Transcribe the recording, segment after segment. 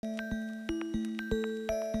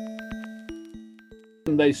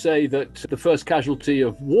They say that the first casualty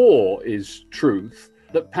of war is truth,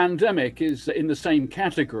 that pandemic is in the same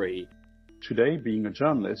category. Today, being a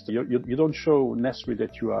journalist, you don't show necessarily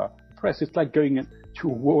that you are press. It's like going to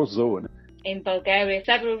a war zone. In Bulgaria,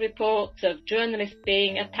 several reports of journalists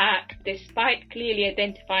being attacked despite clearly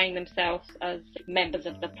identifying themselves as members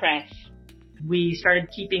of the press. We started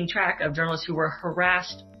keeping track of journalists who were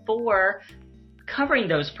harassed for covering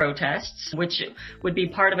those protests, which would be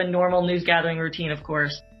part of a normal news gathering routine, of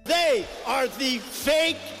course. They are the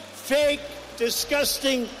fake,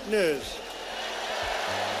 disgusting news.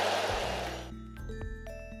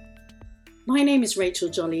 My name is Rachel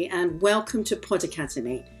Jolly and welcome to Pod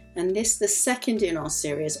Academy, and this is the second in our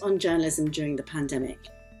series on journalism during the pandemic.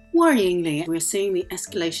 Worryingly, we're seeing the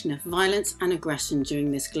escalation of violence and aggression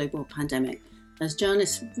during this global pandemic, as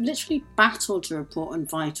journalists literally battle to report on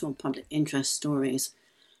vital public interest stories.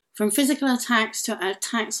 From physical attacks to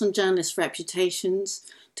attacks on journalists'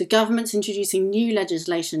 reputations, to governments introducing new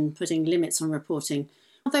legislation putting limits on reporting,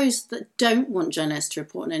 those that don't want journalists to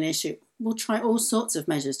report on an issue will try all sorts of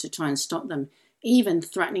measures to try and stop them, even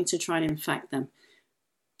threatening to try and infect them.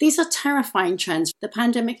 These are terrifying trends. The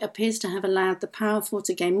pandemic appears to have allowed the powerful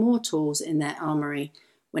to gain more tools in their armoury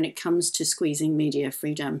when it comes to squeezing media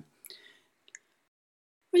freedom.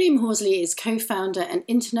 William Horsley is co-founder and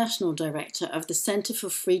international director of the Centre for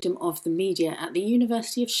Freedom of the Media at the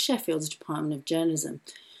University of Sheffield's Department of Journalism.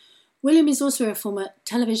 William is also a former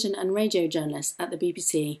television and radio journalist at the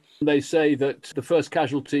BBC. They say that the first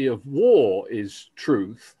casualty of war is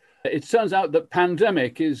truth. It turns out that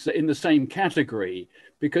pandemic is in the same category,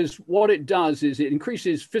 because what it does is it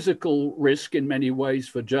increases physical risk in many ways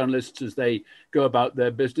for journalists as they go about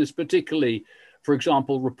their business, particularly, for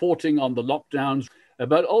example, reporting on the lockdowns.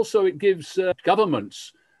 But also it gives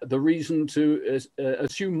governments the reason to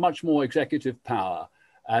assume much more executive power.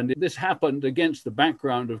 And this happened against the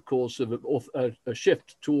background, of course, of a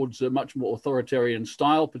shift towards a much more authoritarian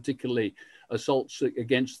style, particularly assaults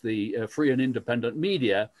against the free and independent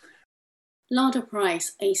media. Lada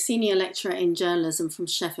Price, a senior lecturer in journalism from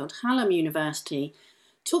Sheffield Hallam University,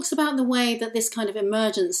 talks about the way that this kind of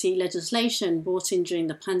emergency legislation brought in during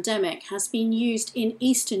the pandemic has been used in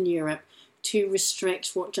Eastern Europe to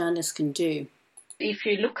restrict what journalists can do. If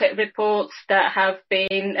you look at reports that have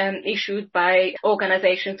been issued by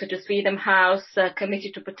organisations such as Freedom House,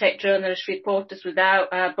 Committee to Protect Journalists, Reporters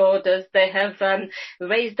Without Borders, they have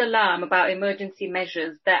raised alarm about emergency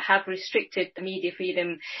measures that have restricted media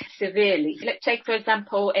freedom severely. Let's take, for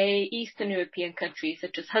example, a Eastern European country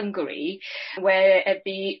such as Hungary, where at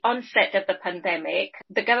the onset of the pandemic,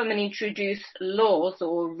 the government introduced laws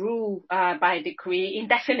or rule by decree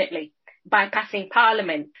indefinitely, bypassing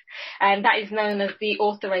Parliament, and that is known as the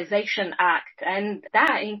Authorisation Act, and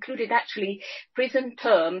that included actually prison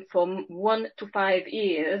term from 1 to 5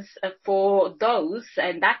 years for those,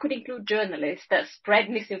 and that could include journalists, that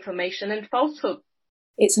spread misinformation and falsehood.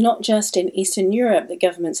 It's not just in Eastern Europe that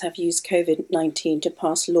governments have used COVID-19 to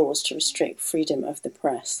pass laws to restrict freedom of the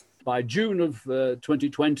press. By June of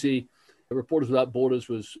 2020, Reporters Without Borders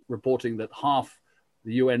was reporting that half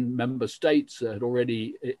the UN member states had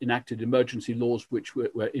already enacted emergency laws which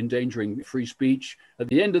were endangering free speech. At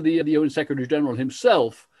the end of the year, the UN Secretary General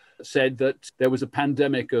himself said that there was a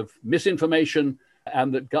pandemic of misinformation,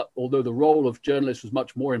 and that although the role of journalists was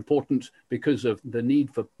much more important because of the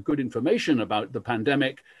need for good information about the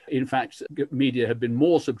pandemic, in fact, media had been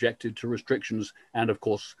more subjected to restrictions and, of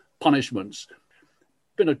course, punishments.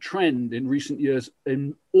 It's been a trend in recent years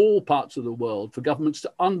in all parts of the world for governments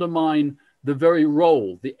to undermine the very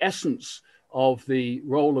role, the essence of the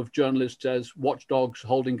role of journalists as watchdogs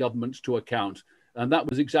holding governments to account. And that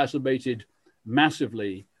was exacerbated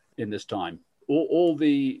massively in this time. All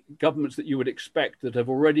the governments that you would expect that have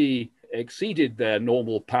already exceeded their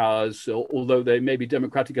normal powers, although they may be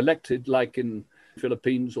democratic elected, like in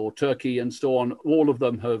Philippines or Turkey and so on, all of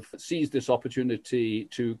them have seized this opportunity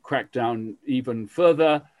to crack down even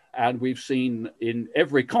further. And we've seen in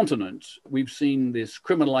every continent, we've seen this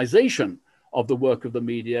criminalization of the work of the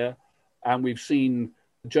media, and we've seen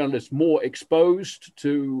journalists more exposed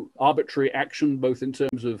to arbitrary action, both in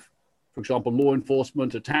terms of, for example, law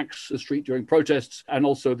enforcement, attacks the street during protests, and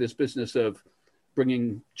also this business of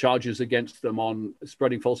bringing charges against them on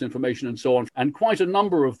spreading false information and so on. And quite a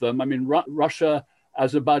number of them, I mean, Russia,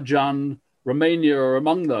 Azerbaijan, Romania are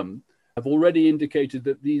among them, have already indicated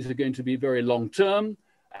that these are going to be very long-term.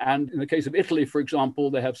 And in the case of Italy, for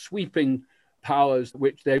example, they have sweeping powers,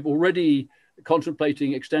 which they've already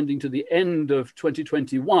contemplating extending to the end of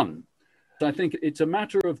 2021. I think it's a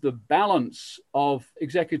matter of the balance of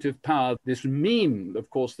executive power. This meme, of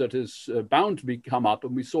course, that is bound to come up,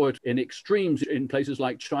 and we saw it in extremes in places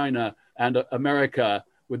like China and America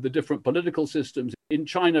with the different political systems. In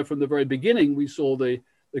China, from the very beginning, we saw the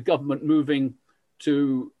government moving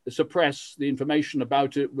to suppress the information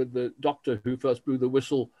about it, with the doctor who first blew the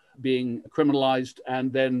whistle being criminalized,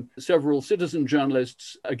 and then several citizen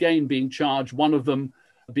journalists again being charged, one of them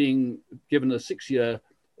being given a 6-year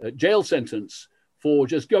jail sentence for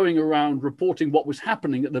just going around reporting what was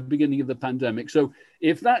happening at the beginning of the pandemic. So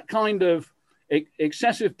if that kind of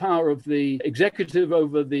excessive power of the executive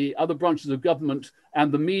over the other branches of government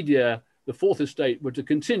and the media, the fourth estate, were to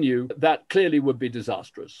continue, that clearly would be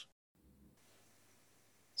disastrous.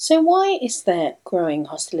 So why is there growing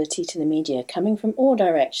hostility to the media coming from all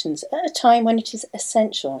directions at a time when it is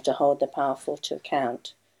essential to hold the powerful to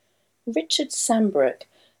account? Richard Sambrook,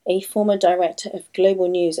 a former director of global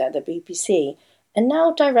news at the BBC and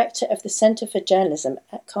now director of the Centre for Journalism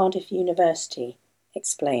at Cardiff University,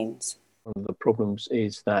 explains. One of the problems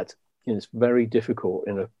is that it's very difficult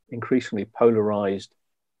in an increasingly polarised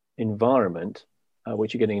environment,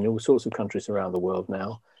 which you're getting in all sorts of countries around the world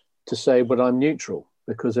now, to say, but I'm neutral,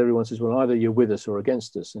 because everyone says, well, either you're with us or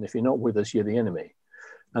against us, and if you're not with us, you're the enemy.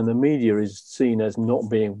 And the media is seen as not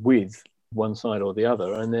being with one side or the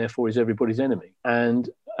other, and therefore is everybody's enemy. And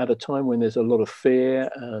at a time when there's a lot of fear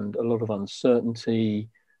and a lot of uncertainty,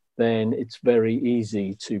 then it's very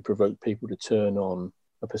easy to provoke people to turn on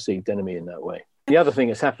a perceived enemy in that way. The other thing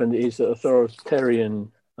that's happened is that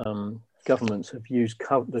authoritarian governments have used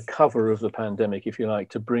the cover of the pandemic, if you like,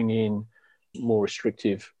 to bring in more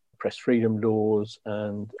restrictive press freedom laws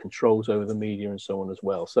and controls over the media and so on as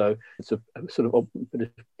well. So it's a sort of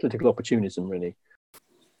political opportunism, really.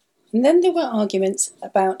 And then there were arguments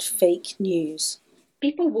about fake news.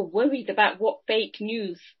 People were worried about what fake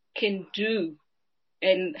news can do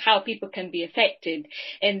and how people can be affected.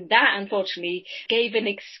 And that, unfortunately, gave an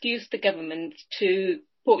excuse to government to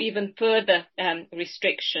put even further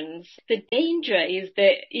restrictions. The danger is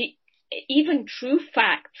that even true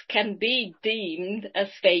facts can be deemed as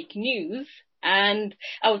fake news, and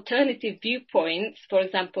alternative viewpoints, for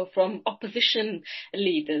example, from opposition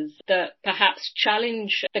leaders that perhaps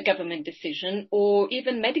challenge the government decision, or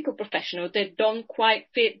even medical professionals that don't quite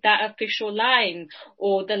fit that official line,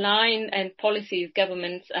 or the line and policies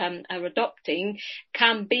governments are adopting,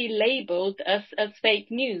 can be labelled as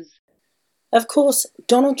fake news. Of course,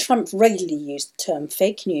 Donald Trump regularly used the term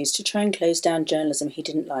fake news to try and close down journalism he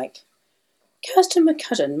didn't like. Kirsten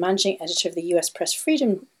McCudden, managing editor of the US Press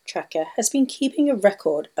Freedom Tracker, has been keeping a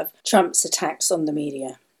record of Trump's attacks on the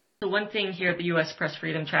media. The one thing here at the US Press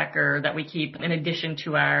Freedom Tracker that we keep, in addition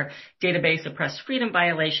to our database of press freedom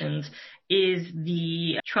violations, is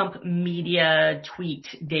the Trump media tweet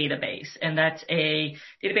database. And that's a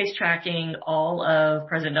database tracking all of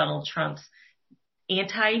President Donald Trump's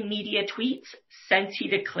anti-media tweets since he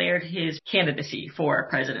declared his candidacy for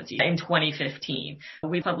presidency in 2015.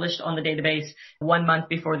 We published on the database 1 month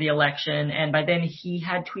before the election, and by then he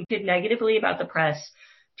had tweeted negatively about the press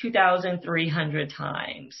 2,300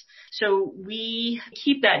 times. So we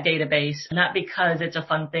keep that database, not because it's a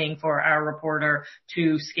fun thing for our reporter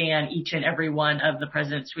to scan each and every one of the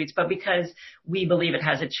president's tweets, but because we believe it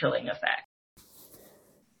has a chilling effect.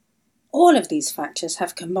 All of these factors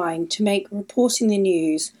have combined to make reporting the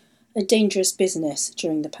news a dangerous business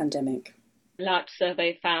during the pandemic. A large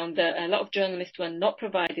survey found that a lot of journalists were not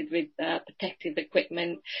provided with protective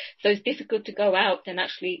equipment, so it's difficult to go out and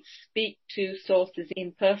actually speak to sources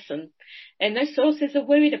in person. And those sources are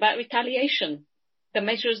worried about retaliation, the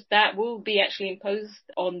measures that will be actually imposed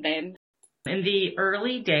on them. In the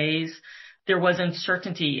early days, there was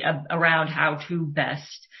uncertainty around how to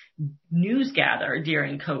best news gather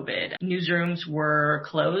during COVID. Newsrooms were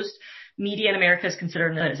closed. Media in America is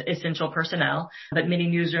considered essential personnel, but many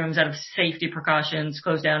newsrooms, out of safety precautions,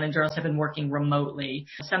 closed down, and journalists have been working remotely.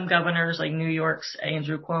 Some governors, like New York's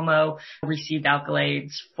Andrew Cuomo, received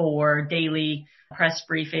accolades for daily press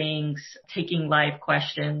briefings, taking live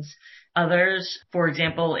questions. Others, for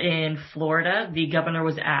example, in Florida, the governor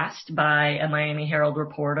was asked by a Miami Herald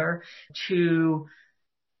reporter to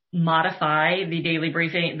modify the daily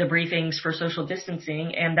briefings for social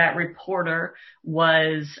distancing, and that reporter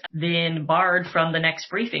was then barred from the next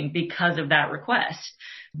briefing because of that request.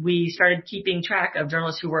 We started keeping track of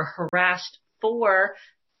journalists who were harassed for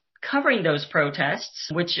covering those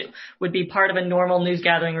protests, which would be part of a normal news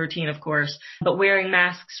gathering routine, of course, but wearing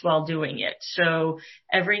masks while doing it. So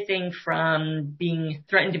everything from being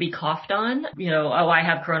threatened to be coughed on, oh, I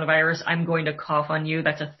have coronavirus, I'm going to cough on you.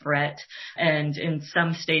 That's a threat. And in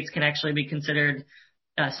some states can actually be considered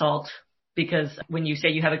assault because when you say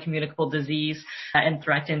you have a communicable disease and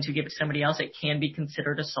threaten to give it to somebody else, it can be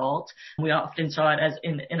considered assault. We often saw it as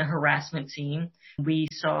in a harassment scene. We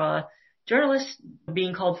saw journalists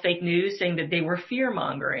being called fake news, saying that they were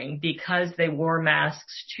fear-mongering because they wore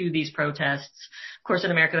masks to these protests. Of course,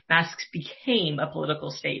 in America, masks became a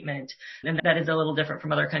political statement, and that is a little different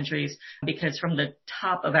from other countries because from the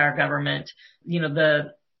top of our government,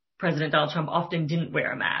 the President Donald Trump often didn't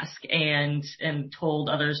wear a mask and told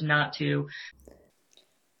others not to.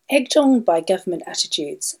 Egged on by government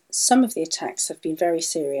attitudes, some of the attacks have been very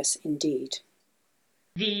serious indeed.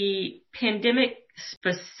 The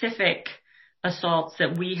pandemic-specific assaults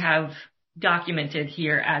that we have documented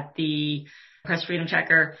here at the Press Freedom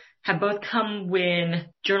Checker have both come when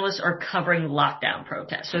journalists are covering lockdown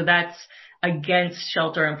protests. So that's against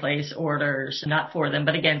shelter-in-place orders, not for them,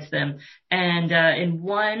 but against them. And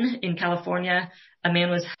in California, a man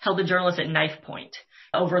was held a journalist at knife point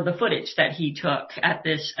over the footage that he took at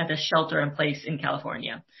this shelter-in-place in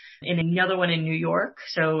California. In another one in New York,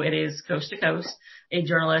 so it is coast to coast, a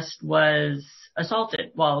journalist was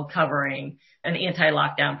assaulted while covering an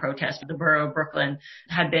anti-lockdown protest. The borough of Brooklyn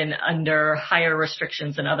had been under higher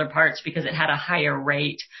restrictions than other parts because it had a higher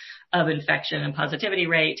rate of infection and positivity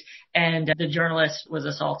rate, and the journalist was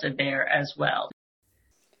assaulted there as well.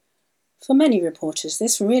 For many reporters,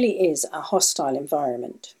 this really is a hostile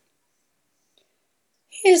environment.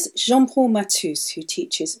 Here's Jean-Paul Mathus, who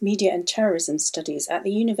teaches media and terrorism studies at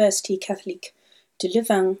the Université Catholique de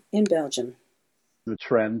Louvain in Belgium. The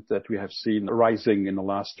trend that we have seen rising in the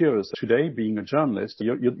last years. Today, being a journalist,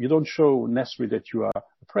 you don't show necessarily that you are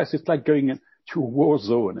oppressed. It's like going to a war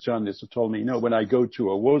zone. Journalists have told me, when I go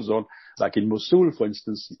to a war zone, like in Mosul, for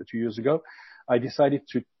instance, 2 years ago, I decided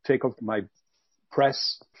to take off my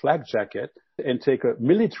press flag jacket and take a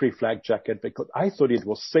military flag jacket because I thought it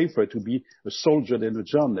was safer to be a soldier than a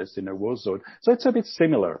journalist in a war zone. So it's a bit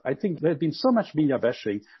similar. I think there's been so much media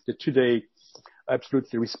bashing that today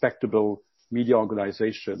absolutely respectable media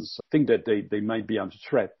organizations think that they might be under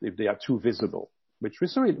threat if they are too visible, which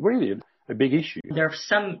is really a big issue. There are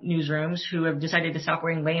some newsrooms who have decided to stop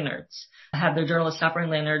wearing lanyards, have their journalists stop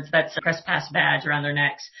wearing lanyards. That's a press pass badge around their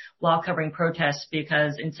necks while covering protests,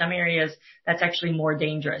 because in some areas that's actually more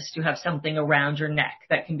dangerous to have something around your neck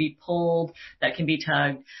that can be pulled, that can be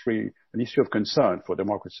tugged. An issue of concern for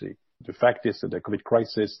democracy. The fact is that the COVID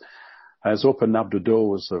crisis has opened up the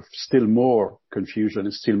doors of still more confusion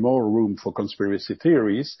and still more room for conspiracy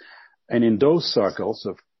theories. And in those circles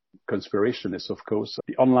of conspirationists, of course,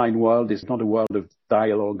 the online world is not a world of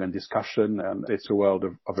dialogue and discussion, and it's a world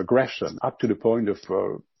of aggression, up to the point of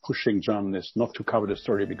pushing journalists not to cover the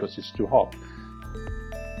story because it's too hot.